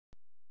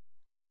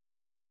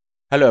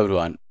Hello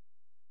everyone,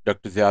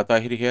 Dr. Ziad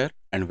Tahir here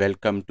and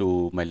welcome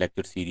to my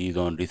lecture series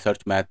on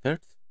research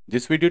methods.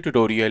 This video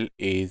tutorial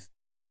is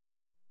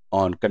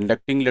on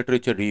conducting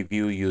literature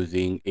review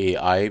using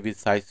AI with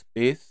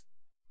SciSpace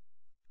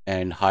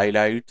and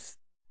highlights.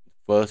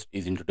 First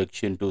is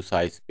introduction to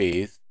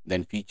SciSpace,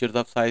 then features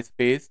of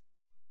SciSpace,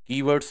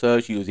 keyword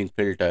search using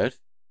filters,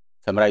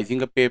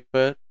 summarizing a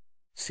paper,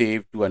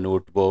 save to a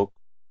notebook,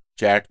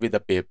 chat with a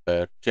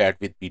paper, chat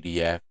with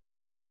PDF,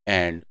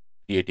 and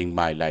creating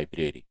my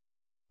library.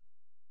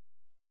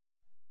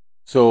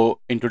 So,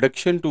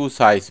 introduction to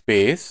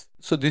SciSpace.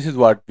 So, this is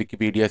what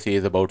Wikipedia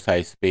says about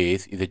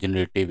SciSpace is a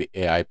generative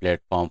AI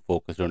platform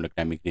focused on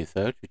academic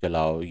research, which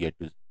allow you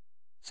to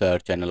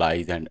search,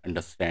 analyze, and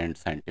understand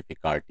scientific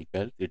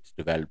articles. It's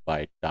developed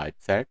by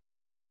Typeset.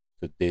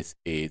 So, this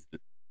is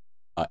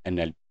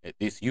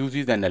this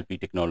uses NLP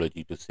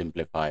technology to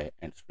simplify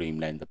and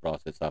streamline the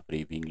process of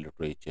reviewing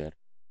literature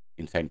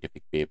in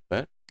scientific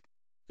paper.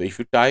 So, if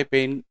you type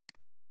in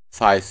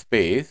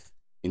SciSpace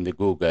in the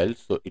Google,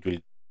 so it will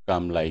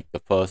come like the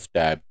first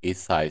tab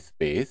is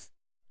SciSpace,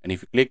 and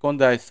if you click on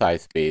the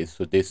SciSpace,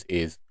 so this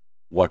is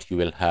what you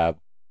will have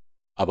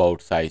about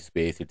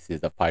SciSpace. It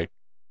is the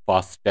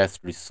fastest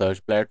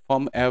research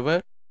platform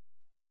ever.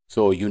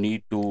 So you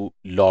need to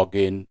log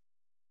in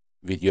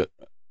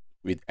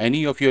with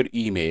any of your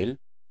email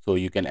so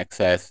you can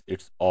access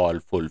its all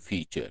full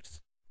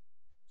features.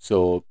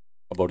 So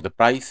about the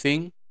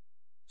pricing,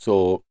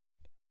 so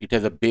it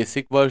has a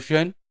basic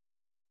version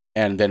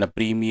and then a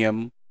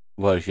premium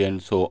version.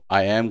 So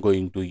I am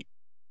going to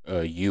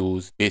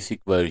use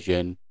basic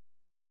version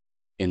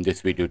in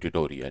this video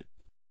tutorial.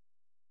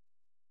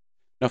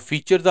 Now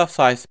features of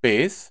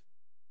SciSpace.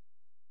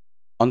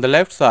 On the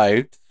left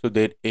side, so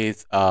there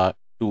is a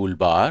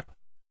toolbar.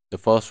 The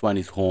first one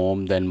is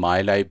home, then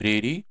my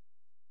library,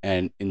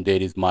 and in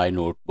there is my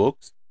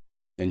notebooks,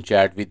 then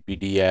chat with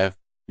PDF,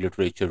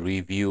 literature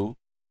review,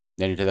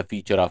 then it has a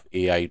feature of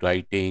AI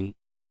writing,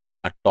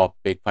 a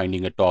topic,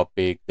 finding a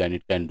topic, then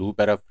it can do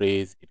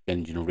paraphrase, it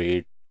can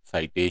generate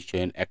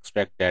citation,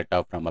 extract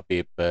data from a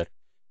paper.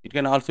 It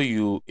can also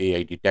use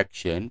AI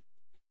detection,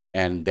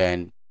 and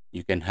then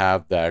you can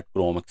have that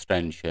Chrome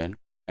extension,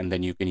 and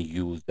then you can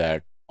use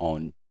that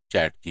on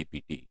Chat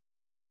GPT.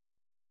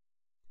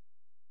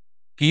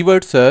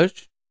 Keyword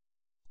search.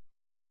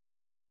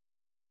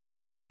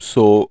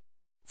 So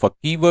for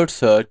keyword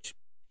search,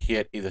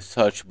 here is a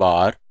search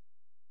bar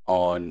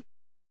on,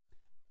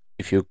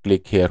 if you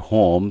click here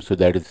home, so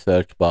that is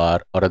search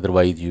bar, or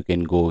otherwise you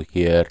can go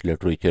here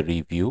literature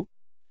review,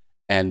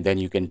 and then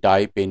you can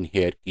type in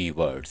here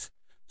keywords.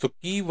 So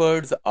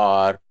keywords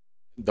are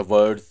the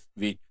words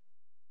which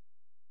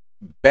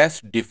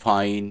best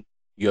define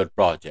your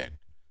project.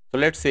 So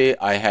let's say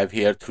I have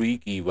here 3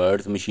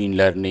 keywords: machine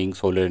learning,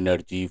 solar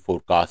energy,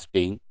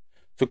 forecasting.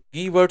 So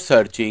keyword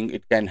searching,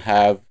 it can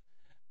have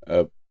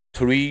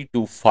 3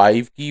 to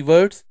 5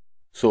 keywords.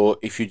 So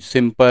if you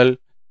simple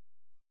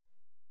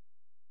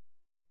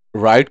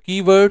write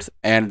keywords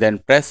and then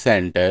press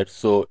enter,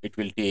 so it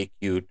will take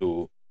you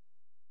to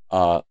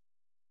a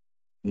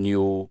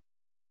new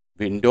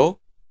window.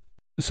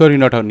 Sorry,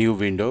 not a new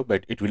window,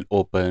 but it will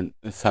open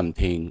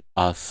something,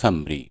 a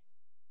summary.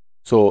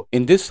 So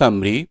in this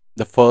summary,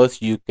 the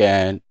first you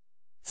can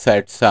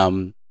set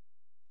some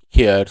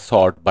here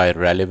sort by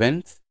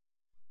relevance.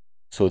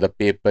 So the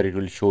paper, it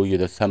will show you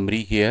the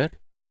summary here,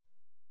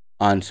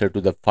 answer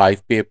to the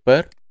 5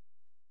 paper,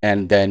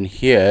 and then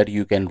here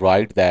you can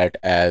write that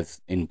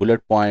as in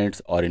bullet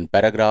points or in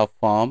paragraph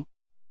form.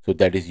 So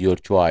that is your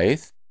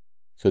choice.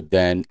 So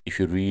then if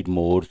you read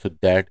more, so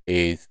that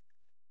is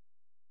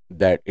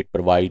that it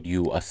provide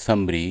you a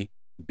summary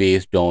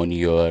based on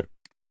your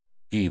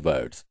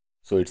keywords.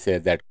 So it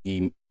says that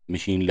key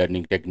machine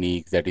learning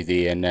techniques, that is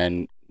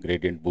ANN,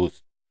 gradient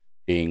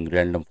boosting,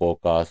 random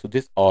forecast. So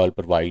this all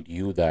provide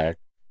you that.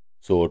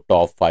 So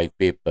top 5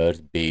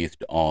 papers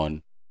based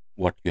on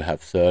what you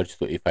have searched.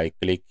 So if I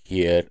click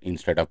here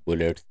instead of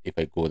bullets, if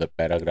I go the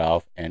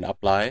paragraph and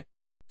apply,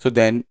 so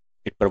then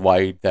it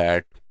provides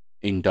that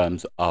in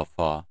terms of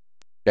a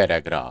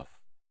paragraph.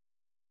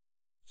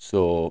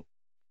 So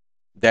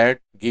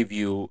that give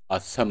you a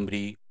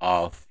summary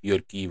of your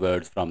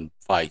keywords from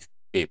 5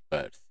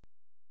 papers.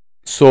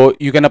 So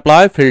you can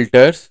apply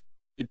filters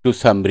to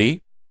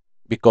summary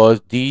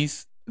because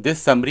this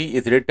summary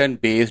is written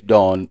based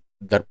on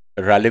the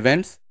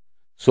relevance.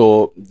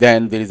 So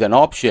then there is an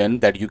option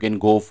that you can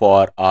go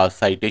for a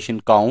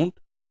citation count,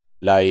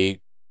 like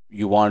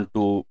you want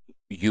to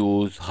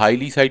use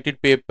highly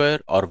cited paper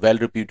or well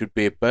reputed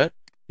paper.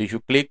 If you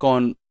click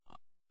on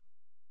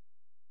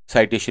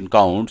citation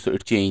count, so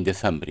it change the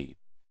summary,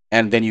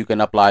 and then you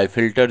can apply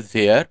filters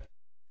here,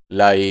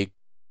 like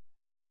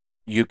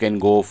you can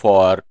go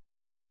for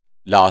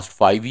last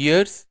 5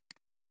 years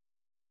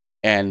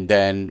and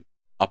then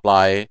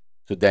apply.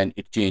 So then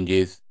it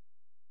changes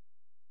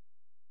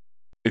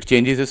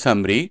the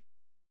summary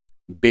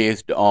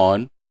based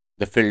on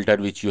the filter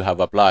which you have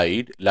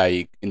applied,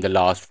 like in the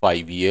last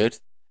 5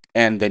 years.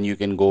 And then you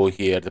can go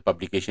here the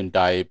publication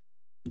type,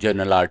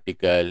 journal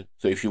article.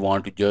 So if you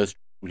want to just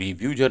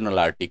review journal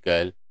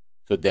article,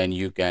 so then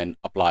you can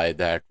apply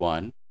that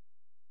one,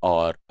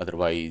 or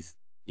otherwise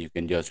you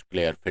can just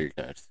clear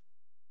filters.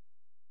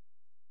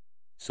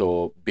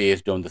 So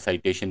based on the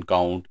citation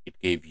count, it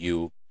gave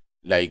you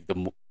like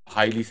the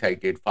highly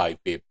cited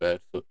 5 papers,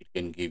 so it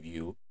can give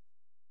you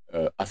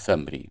a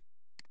summary.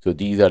 So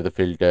these are the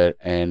filter,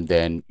 and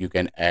then you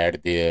can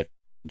add their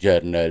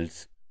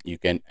journals. You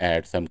can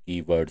add some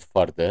keywords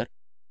further,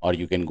 or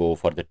you can go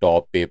for the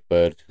top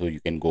papers. So you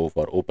can go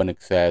for open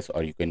access,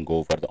 or you can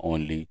go for the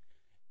only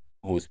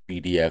whose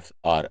PDFs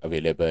are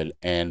available,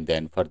 and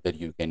then further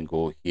you can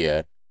go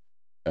here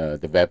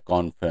the web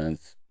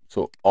conference.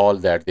 So all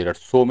that, there are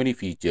so many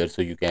features,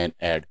 so you can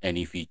add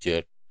any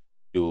feature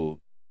to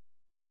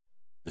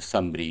the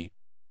summary,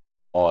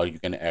 or you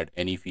can add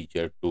any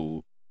feature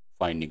to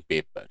finding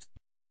papers.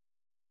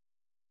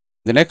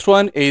 The next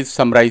one is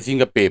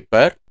summarizing a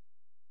paper.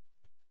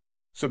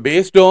 So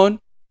based on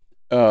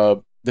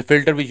the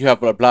filter which you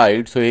have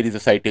applied, so here is the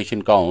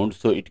citation count,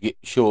 so it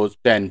shows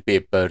 10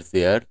 papers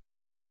there,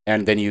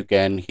 and then you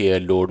can here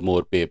load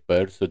more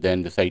papers. So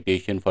then the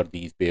citation for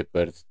these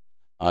papers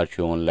are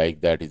shown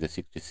like that is a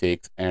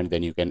 66, and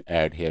then you can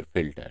add here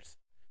filters.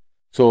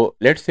 So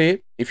let's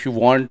say if you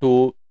want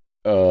to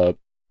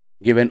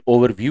give an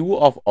overview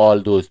of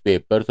all those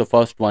papers. So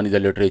first one is a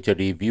literature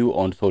review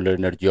on solar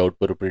energy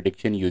output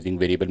prediction using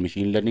variable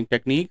machine learning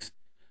techniques.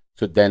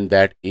 So then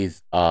that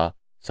is a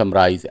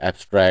summarize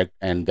abstract,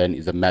 and then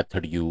is a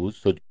method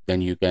used. So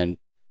then you can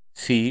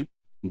see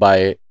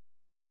by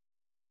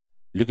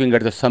looking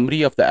at the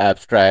summary of the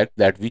abstract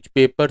that which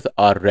papers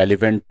are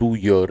relevant to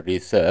your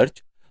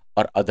research,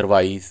 or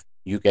otherwise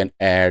you can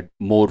add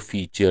more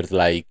features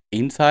like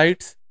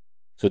insights.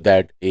 So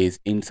that is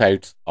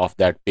insights of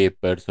that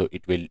paper, so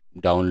it will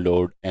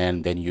download,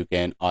 and then you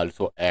can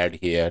also add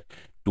here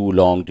too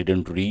long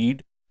didn't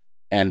read,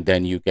 and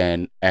then you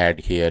can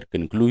add here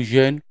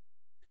conclusion.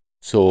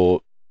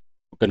 So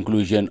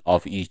conclusion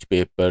of each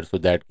paper, so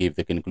that gives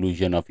the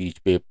conclusion of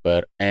each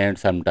paper, and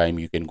sometime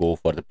you can go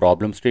for the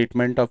problem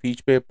statement of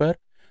each paper.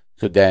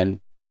 So then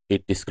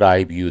it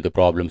describe you the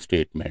problem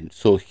statement.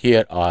 So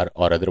here are,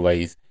 or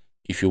otherwise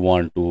if you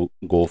want to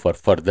go for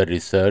further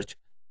research,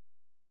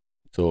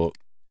 so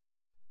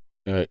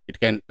it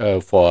can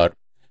for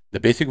the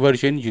basic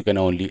version you can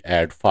only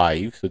add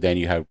 5, so then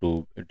you have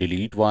to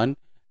delete one,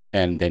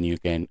 and then you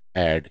can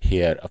add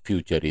here a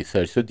future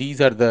research. So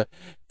these are the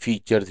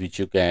features which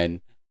you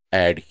can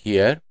add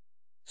here.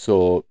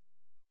 So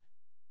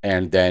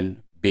and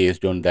then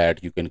based on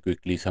that you can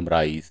quickly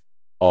summarize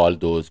all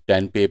those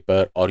 10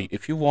 paper, or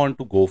if you want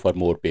to go for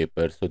more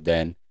papers, so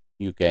then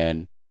you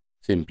can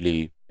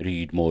simply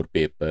read more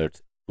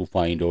papers to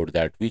find out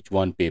that which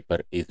one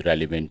paper is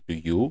relevant to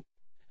you.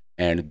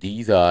 And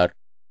these are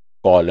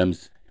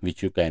columns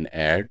which you can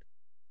add,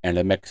 and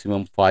a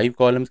maximum 5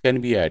 columns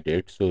can be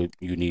added. So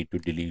you need to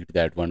delete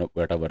that one,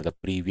 whatever the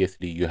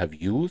previously you have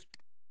used.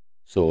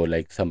 So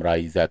like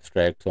summarize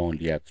abstract, so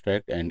only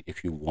abstract, and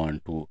if you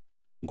want to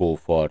go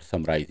for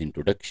summarize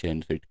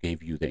introduction, so it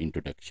gave you the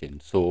introduction.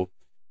 So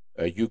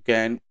you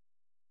can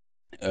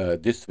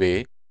this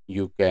way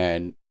you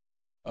can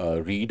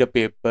read a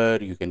paper,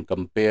 you can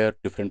compare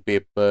different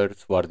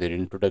papers for their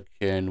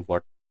introduction,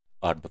 what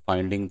are the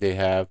findings they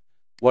have,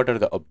 what are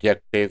the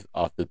objectives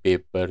of the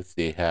papers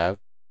they have.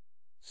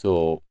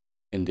 So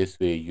in this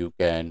way you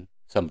can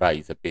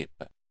summarize a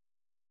paper.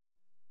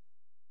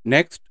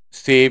 Next,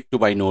 save to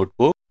my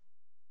notebook.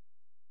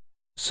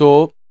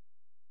 So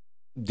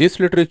this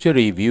literature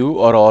review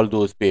or all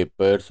those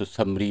papers, so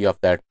summary of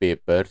that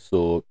paper,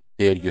 so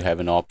there you have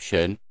an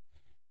option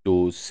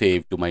to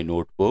save to my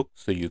notebook.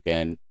 So you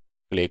can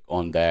click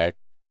on that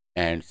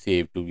and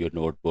save to your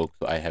notebook.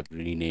 So I have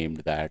renamed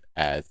that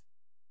as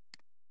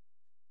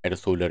at a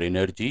solar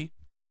energy.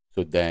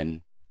 So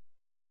then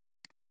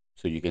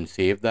so you can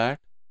save that,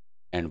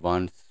 and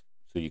once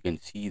so you can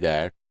see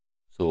that,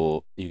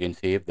 so you can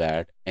save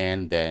that,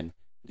 and then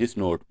this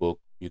notebook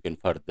you can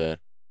further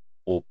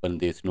open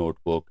this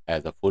notebook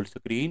as a full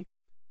screen.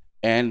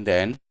 And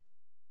then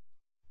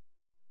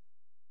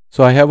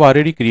so I have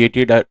already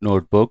created a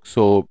notebook,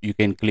 so you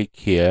can click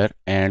here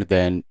and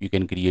then you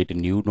can create a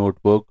new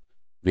notebook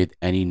with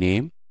any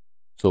name.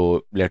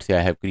 So let's say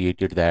I have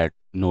created that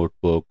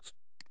notebook,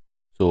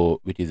 so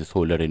which is a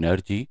solar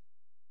energy.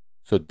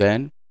 So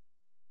then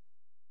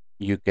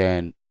you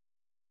can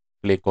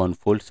click on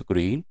full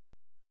screen,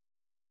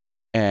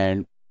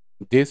 and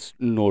this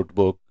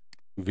notebook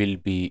will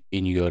be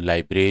in your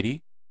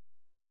library.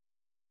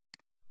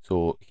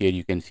 So here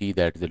you can see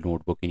that the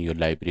notebook in your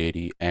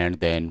library,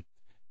 and then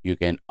you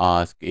can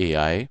ask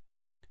AI.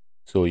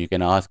 So you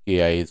can ask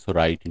AI to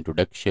write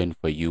introduction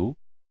for you.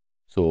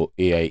 So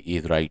AI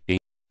is writing.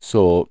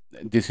 So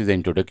this is the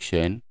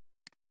introduction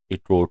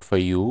it wrote for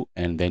you,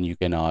 and then you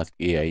can ask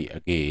AI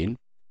again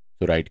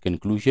to write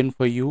conclusion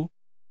for you.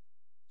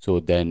 So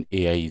then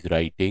AI is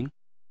writing.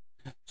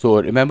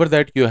 So remember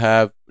that you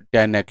have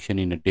 10 action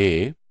in a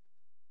day,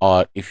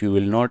 or if you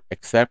will not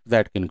accept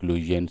that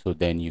conclusion, so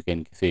then you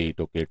can say it,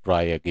 okay,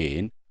 try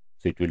again.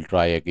 So it will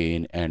try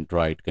again and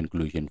write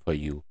conclusion for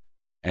you.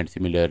 And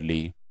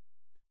similarly,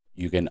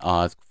 you can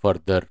ask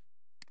further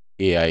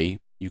AI,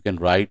 you can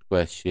write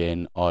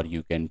question, or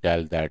you can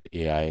tell that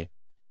AI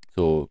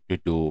so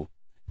to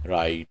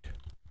write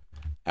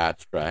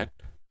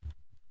abstract.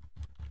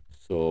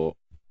 So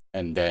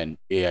and then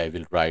AI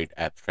will write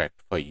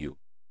abstract for you.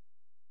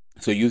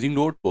 So using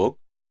notebook,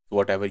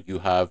 whatever you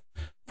have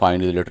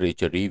find in the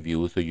literature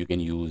review, so you can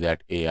use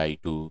that AI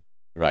to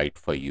write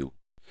for you.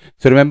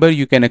 So remember,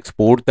 you can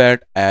export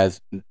that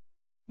as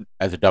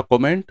a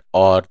document,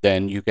 or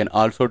then you can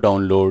also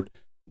download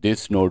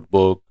this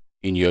notebook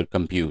in your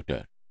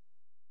computer.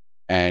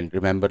 And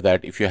remember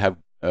that if you have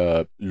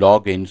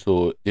login,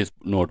 so this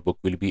notebook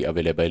will be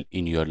available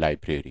in your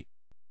library.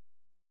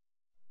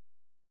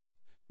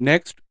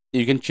 Next,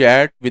 you can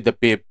chat with the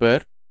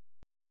paper.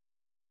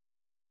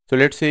 So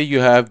let's say you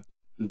have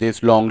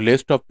this long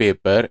list of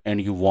paper and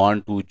you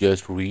want to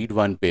just read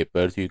one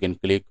paper, so you can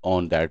click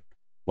on that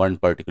one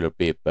particular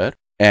paper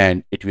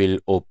and it will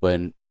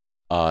open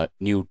a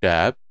new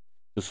tab.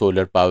 So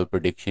solar power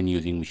prediction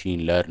using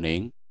machine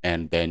learning,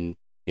 and then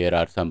here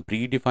are some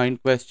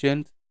predefined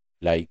questions,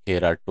 like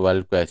here are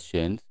 12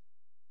 questions.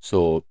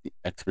 So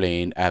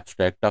explain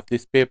abstract of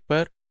this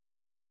paper,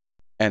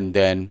 and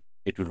then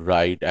it will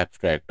write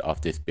abstract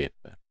of this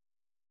paper.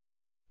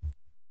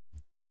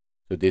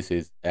 So this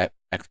is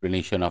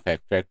explanation of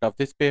abstract of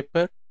this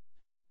paper.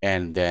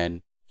 And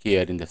then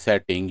here in the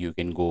setting, you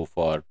can go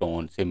for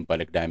tone, simple,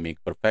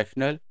 academic,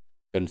 professional,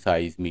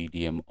 concise,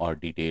 medium, or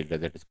detailed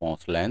as a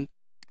response length.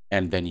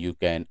 And then you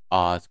can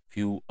ask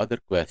few other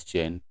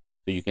questions.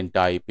 So you can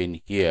type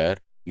in here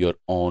your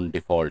own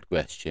default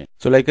question.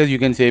 So like as you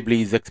can say,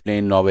 please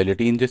explain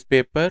novelty in this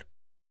paper.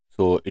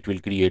 So it will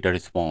create a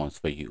response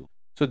for you.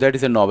 So that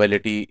is a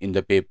novelty in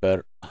the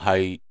paper: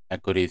 high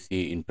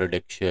accuracy in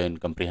prediction,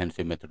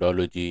 comprehensive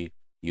methodology,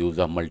 use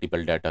of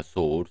multiple data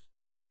source.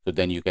 So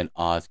then you can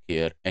ask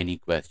here any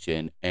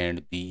question,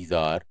 and these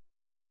are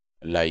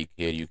like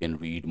here you can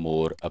read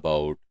more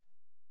about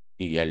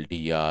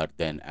TLDR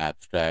than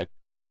abstract,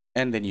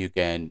 and then you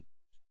can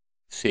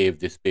save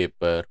this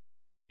paper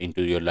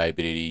into your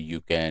library.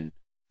 You can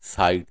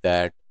cite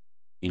that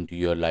into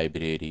your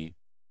library,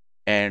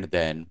 and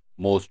then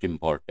most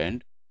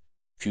important,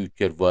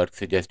 future work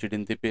suggested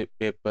in the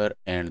paper,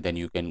 and then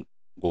you can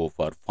go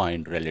for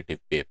find relative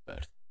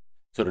papers.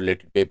 So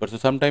related papers, so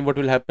sometime what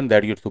will happen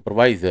that your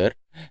supervisor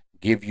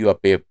give you a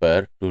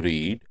paper to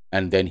read,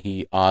 and then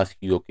he asks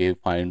you, okay,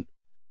 find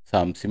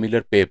some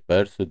similar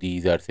papers. So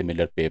these are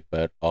similar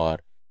paper, or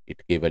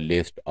it gave a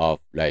list of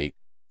like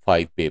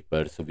 5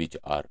 papers which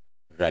are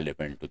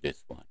relevant to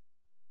this one.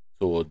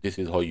 So this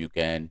is how you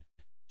can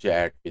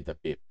chat with the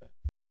paper.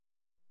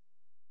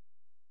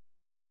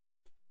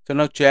 So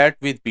now chat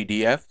with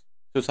PDF.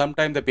 So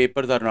sometimes the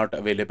papers are not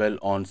available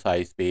on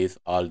SciSpace,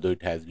 although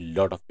it has a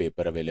lot of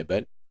paper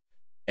available.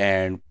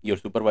 And your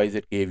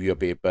supervisor gave you a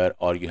paper,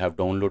 or you have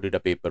downloaded a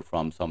paper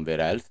from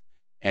somewhere else,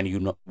 and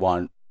you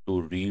want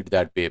to read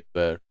that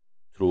paper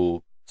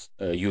through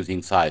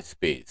using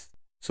SciSpace.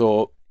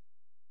 So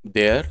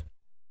there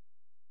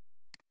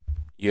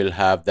you'll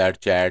have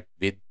that chat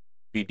with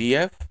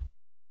PDF.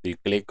 So you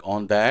click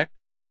on that,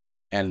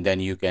 and then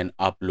you can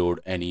upload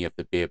any of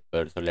the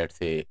papers. So let's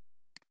say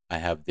I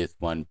have this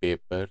one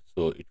paper,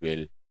 so it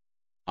will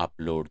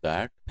upload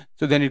that.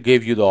 So then it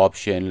gave you the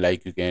option,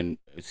 like you can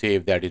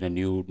save that in a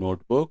new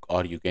notebook,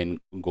 or you can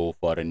go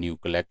for a new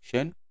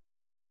collection.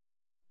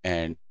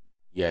 And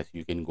yes,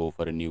 you can go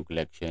for a new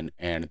collection,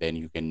 and then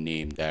you can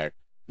name that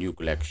new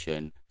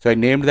collection. So I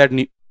named that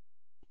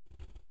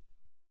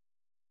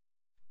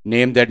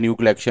new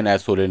collection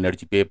as solar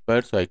energy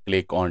paper. So I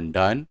click on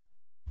done.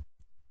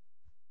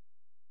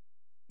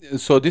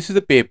 So this is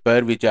the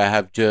paper which I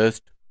have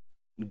just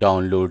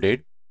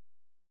uploaded.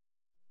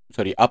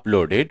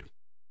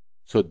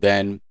 So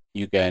then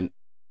you can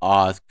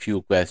ask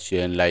few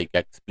questions like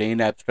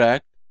explain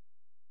abstract.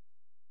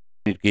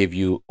 It gave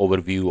you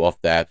overview of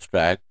the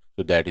abstract.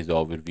 So that is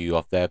overview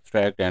of the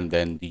abstract, and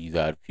then these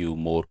are few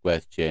more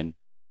questions.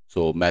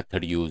 So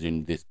method used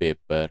in this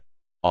paper,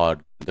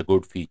 or the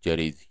good feature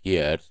is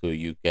here. So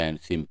you can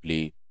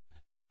simply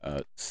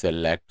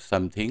select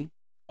something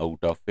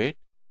out of it.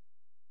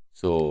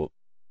 So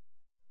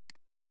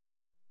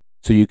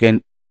you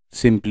can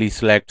simply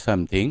select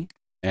something,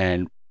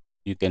 and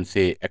you can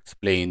say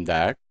explain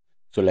that.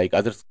 So like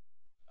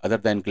other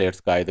than clear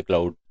sky, the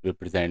cloud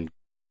represent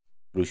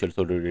crucial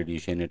solar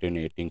radiation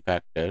attenuating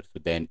factor. So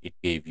then it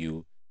gave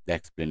you the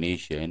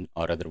explanation,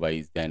 or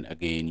otherwise then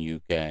again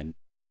you can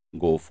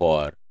go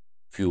for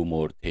few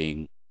more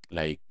things,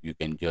 like you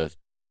can just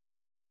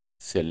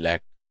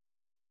select,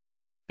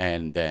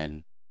 and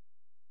then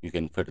you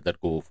can further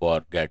go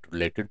for get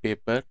related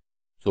paper.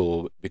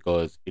 So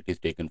because it is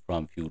taken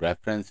from few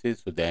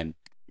references, so then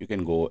you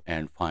can go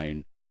and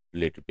find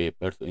related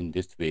papers. So in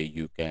this way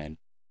you can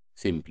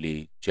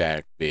simply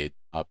chat with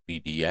a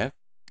PDF.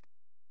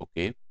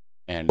 Okay,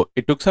 and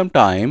it took some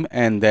time,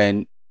 and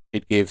then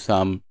it gave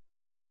some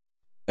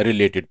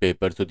related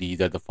papers. So these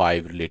are the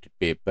 5 related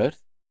papers.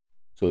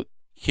 So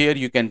here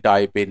you can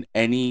type in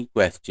any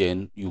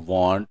question you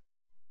want,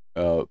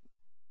 uh,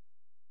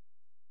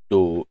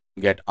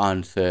 get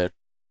answer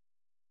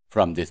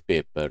from this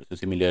paper. So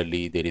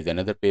similarly, there is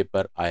another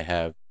paper I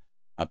have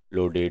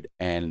uploaded,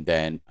 and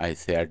then I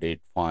said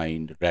it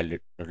find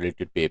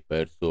related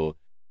papers, so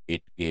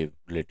it gave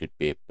related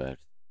papers,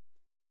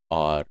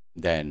 or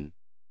then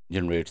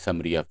generate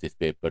summary of this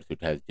paper. So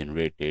it has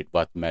generated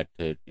what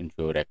method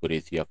ensure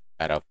accuracy of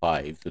para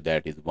 5. So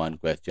that is one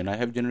question I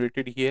have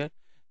generated here,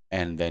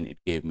 and then it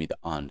gave me the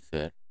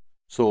answer.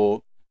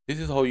 So this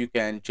is how you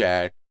can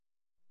chat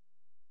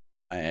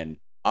an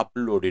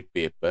uploaded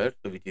paper,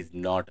 so which is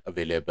not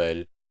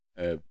available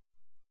uh,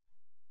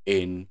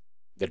 in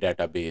the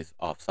database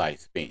of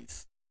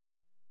SciSpace.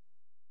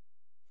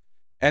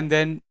 And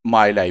then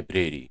my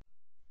library.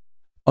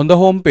 On the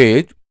home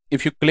page,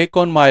 if you click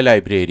on my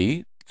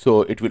library,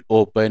 so it will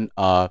open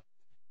a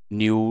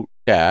new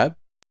tab.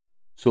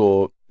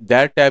 So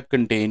that tab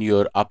contain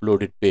your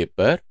uploaded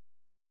paper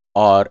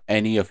or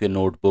any of your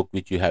notebook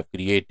which you have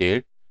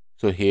created.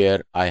 So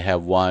here I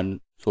have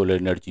one solar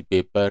energy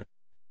paper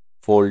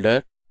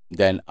folder.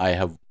 Then I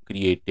have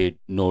created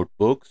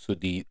notebook. So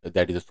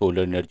that is a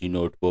solar energy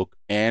notebook.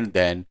 And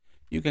then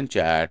you can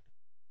chat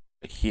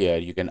here.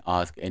 You can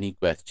ask any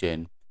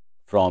question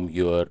from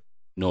your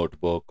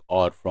notebook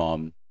or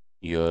from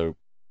your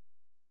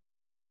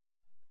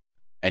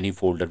any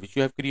folder which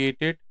you have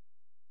created,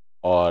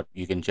 or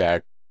you can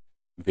chat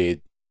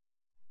with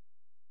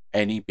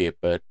any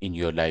paper in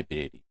your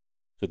library.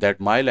 So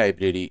that my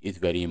library is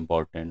very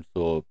important.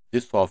 So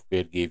this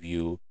software gave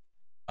you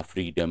a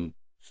freedom,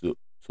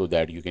 so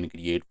that you can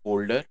create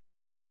folder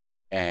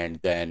and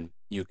then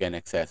you can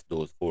access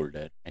those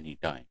folder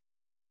anytime.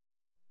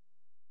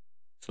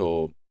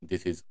 So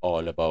this is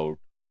all about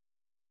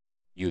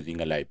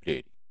using a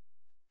library.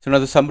 So now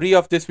the summary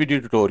of this video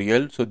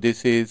tutorial. So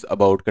this is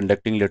about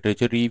conducting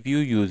literature review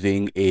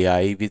using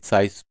AI with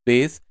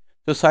SciSpace.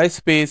 So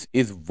SciSpace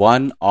is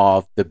one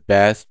of the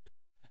best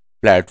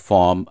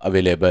platform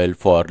available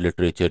for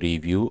literature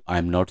review.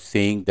 I'm not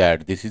saying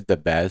that this is the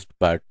best,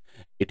 but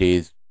it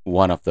is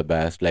one of the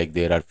best. Like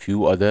there are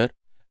few other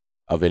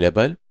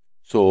available.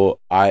 So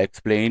I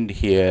explained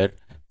here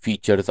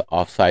features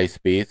of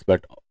SciSpace,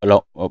 but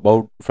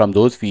about from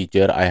those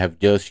feature, I have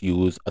just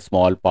used a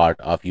small part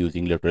of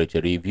using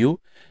literature review,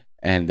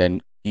 and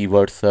then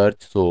keyword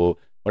search. So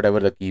whatever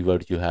the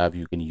keywords you have,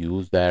 you can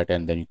use that,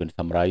 and then you can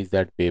summarize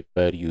that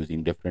paper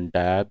using different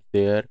tabs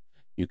there.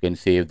 You can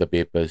save the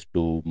papers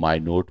to my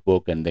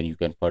notebook, and then you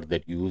can further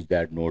use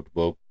that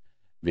notebook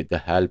with the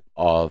help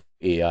of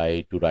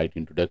AI to write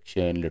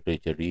introduction,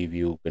 literature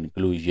review,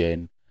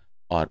 conclusion,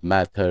 or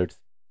methods.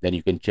 Then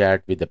you can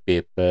chat with the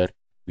paper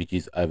which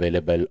is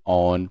available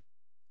on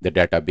the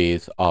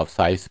database of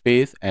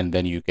SciSpace, and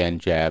then you can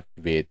chat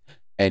with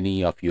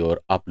any of your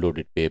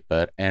uploaded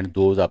paper, and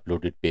those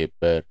uploaded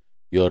paper,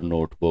 your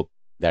notebook,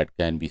 that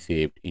can be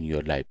saved in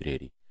your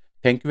library.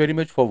 Thank you very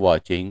much for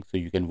watching. So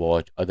you can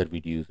watch other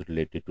videos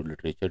related to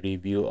literature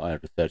review or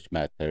research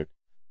method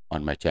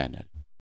on my channel.